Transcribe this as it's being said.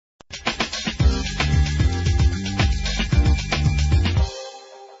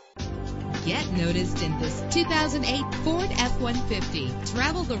noticed in this 2008 Ford F-150.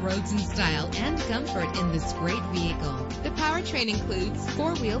 Travel the roads in style and comfort in this great vehicle. The powertrain includes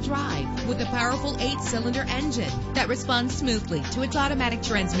four-wheel drive with a powerful 8-cylinder engine that responds smoothly to its automatic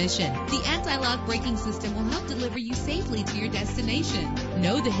transmission. The anti-lock braking system will help deliver you safely to your destination.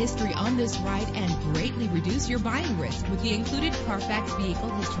 Know the history on this ride and greatly reduce your buying risk with the included Carfax Vehicle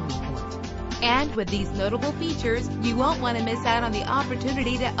History Report. And with these notable features, you won't want to miss out on the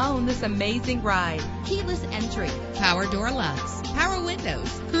opportunity to own this amazing ride. Keyless entry, power door locks, power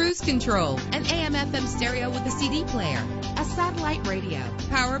windows, cruise control, an AM/FM stereo with a CD player, a satellite radio,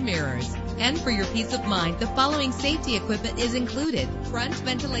 power mirrors. And for your peace of mind, the following safety equipment is included: front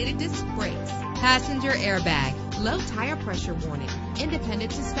ventilated disc brakes, passenger airbag, low tire pressure warning,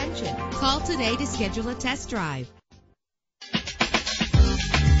 independent suspension. Call today to schedule a test drive.